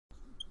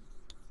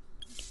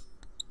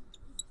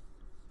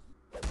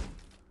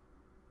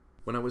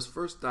When I was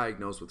first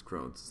diagnosed with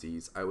Crohn's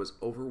disease, I was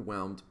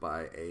overwhelmed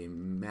by a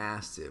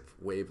massive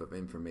wave of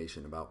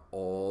information about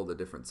all the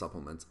different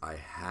supplements I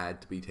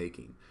had to be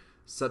taking.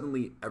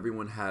 Suddenly,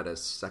 everyone had a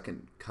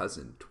second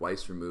cousin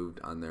twice removed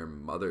on their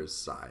mother's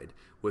side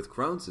with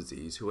Crohn's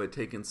disease who had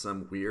taken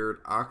some weird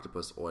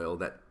octopus oil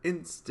that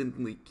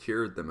instantly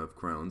cured them of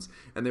Crohn's,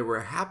 and they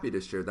were happy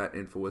to share that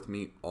info with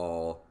me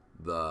all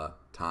the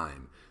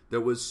time.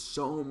 There was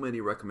so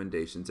many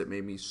recommendations. It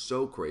made me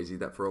so crazy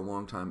that for a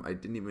long time I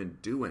didn't even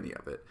do any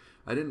of it.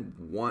 I didn't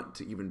want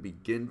to even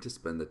begin to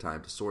spend the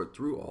time to sort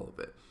through all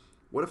of it.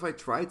 What if I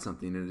tried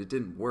something and it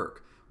didn't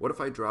work? What if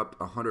I dropped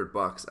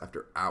 $100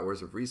 after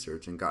hours of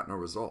research and got no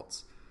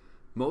results?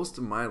 Most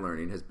of my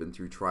learning has been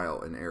through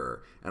trial and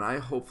error, and I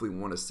hopefully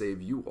want to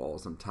save you all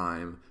some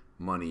time,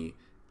 money,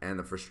 and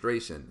the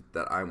frustration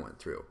that I went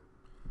through.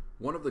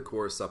 One of the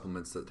core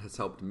supplements that has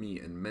helped me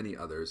and many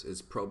others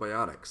is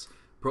probiotics.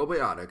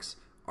 Probiotics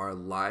are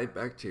live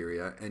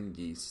bacteria and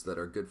yeasts that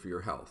are good for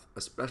your health,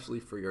 especially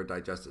for your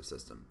digestive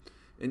system.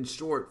 In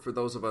short, for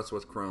those of us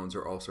with Crohn's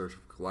or ulcerative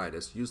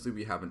colitis, usually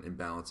we have an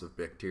imbalance of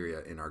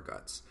bacteria in our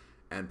guts,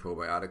 and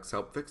probiotics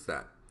help fix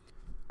that.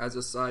 As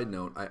a side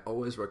note, I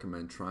always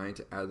recommend trying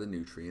to add the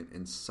nutrient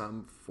in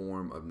some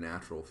form of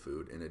natural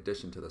food in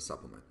addition to the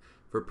supplement.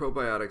 For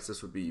probiotics,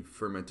 this would be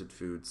fermented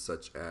foods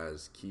such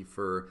as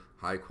kefir,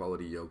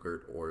 high-quality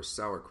yogurt, or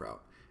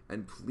sauerkraut.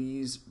 And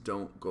please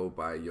don't go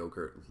buy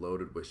yogurt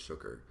loaded with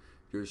sugar.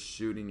 You're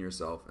shooting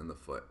yourself in the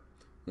foot.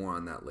 More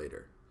on that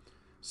later.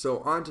 So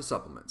on to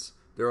supplements.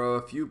 There are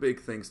a few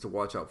big things to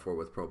watch out for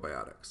with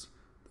probiotics.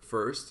 The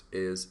first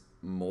is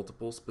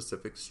multiple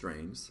specific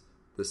strains.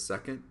 The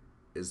second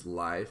is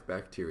live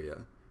bacteria.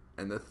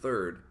 And the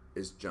third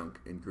is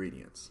junk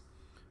ingredients.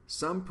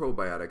 Some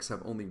probiotics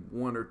have only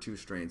one or two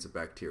strains of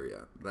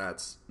bacteria.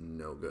 That's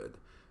no good.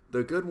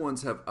 The good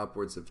ones have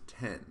upwards of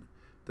 10.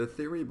 The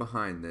theory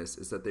behind this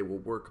is that they will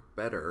work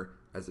better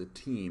as a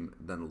team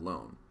than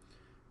alone.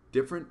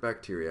 Different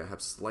bacteria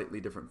have slightly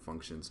different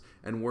functions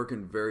and work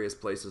in various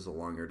places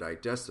along your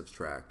digestive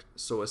tract,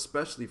 so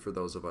especially for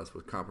those of us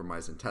with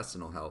compromised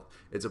intestinal health,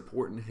 it's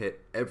important to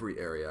hit every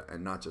area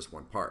and not just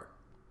one part.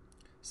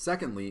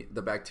 Secondly,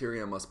 the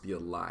bacteria must be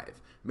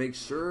alive. Make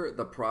sure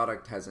the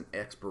product has an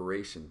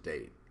expiration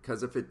date,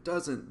 because if it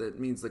doesn't, that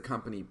means the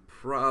company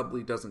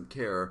probably doesn't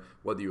care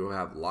whether you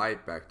have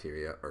live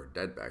bacteria or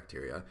dead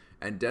bacteria,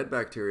 and dead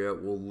bacteria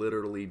will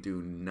literally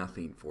do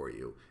nothing for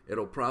you.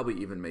 It'll probably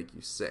even make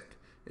you sick.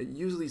 It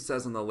usually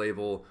says on the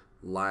label,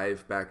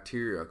 live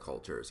bacteria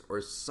cultures,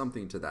 or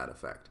something to that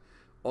effect.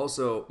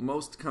 Also,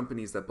 most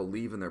companies that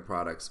believe in their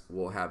products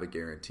will have a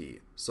guarantee,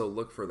 so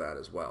look for that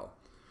as well.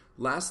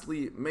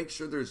 Lastly, make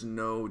sure there's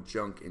no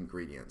junk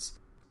ingredients.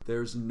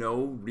 There's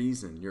no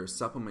reason your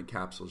supplement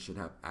capsule should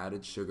have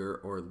added sugar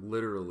or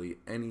literally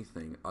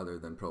anything other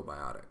than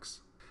probiotics.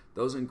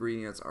 Those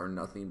ingredients are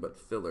nothing but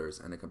fillers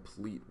and a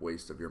complete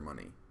waste of your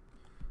money.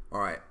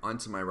 Alright, on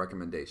to my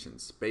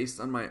recommendations. Based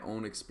on my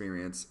own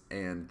experience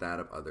and that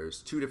of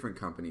others, two different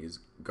companies,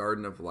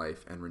 Garden of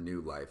Life and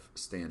Renew Life,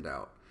 stand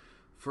out.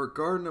 For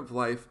Garden of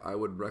Life, I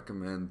would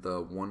recommend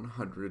the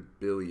 100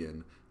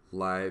 billion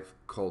live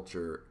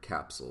culture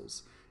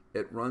capsules.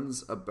 It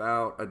runs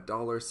about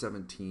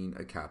 $1.17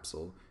 a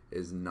capsule,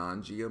 is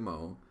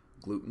non-GMO,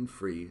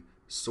 gluten-free,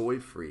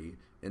 soy-free,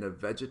 in a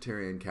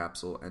vegetarian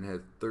capsule, and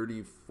has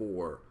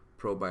 34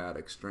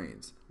 probiotic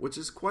strains, which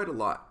is quite a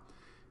lot.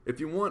 If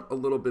you want a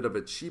little bit of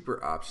a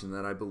cheaper option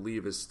that I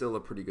believe is still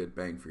a pretty good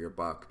bang for your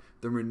buck,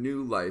 the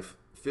Renew Life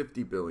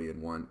 50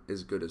 billion one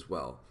is good as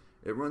well.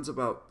 It runs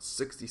about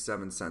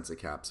 67 cents a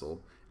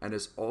capsule and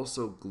is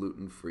also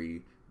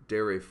gluten-free,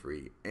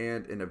 dairy-free,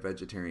 and in a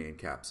vegetarian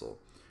capsule.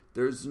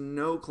 There's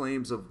no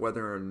claims of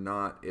whether or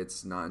not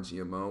it's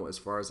non-GMO as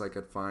far as I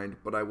could find,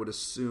 but I would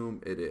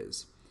assume it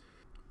is.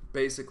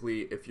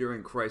 Basically, if you're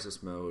in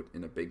crisis mode,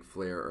 in a big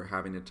flare, or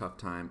having a tough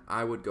time,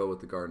 I would go with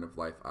the Garden of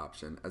Life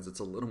option as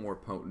it's a little more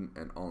potent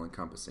and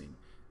all-encompassing.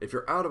 If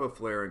you're out of a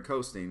flare and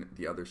coasting,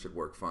 the other should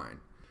work fine.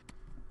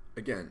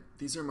 Again,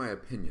 these are my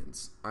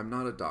opinions. I'm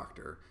not a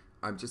doctor.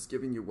 I'm just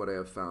giving you what I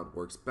have found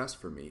works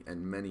best for me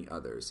and many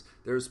others.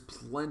 There's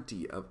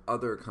plenty of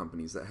other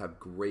companies that have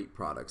great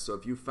products, so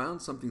if you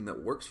found something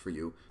that works for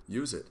you,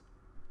 use it.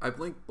 I've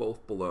linked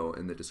both below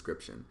in the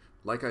description.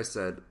 Like I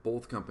said,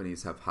 both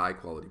companies have high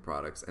quality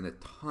products and a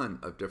ton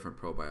of different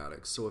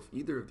probiotics, so if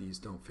either of these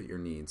don't fit your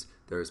needs,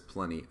 there's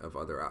plenty of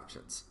other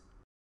options.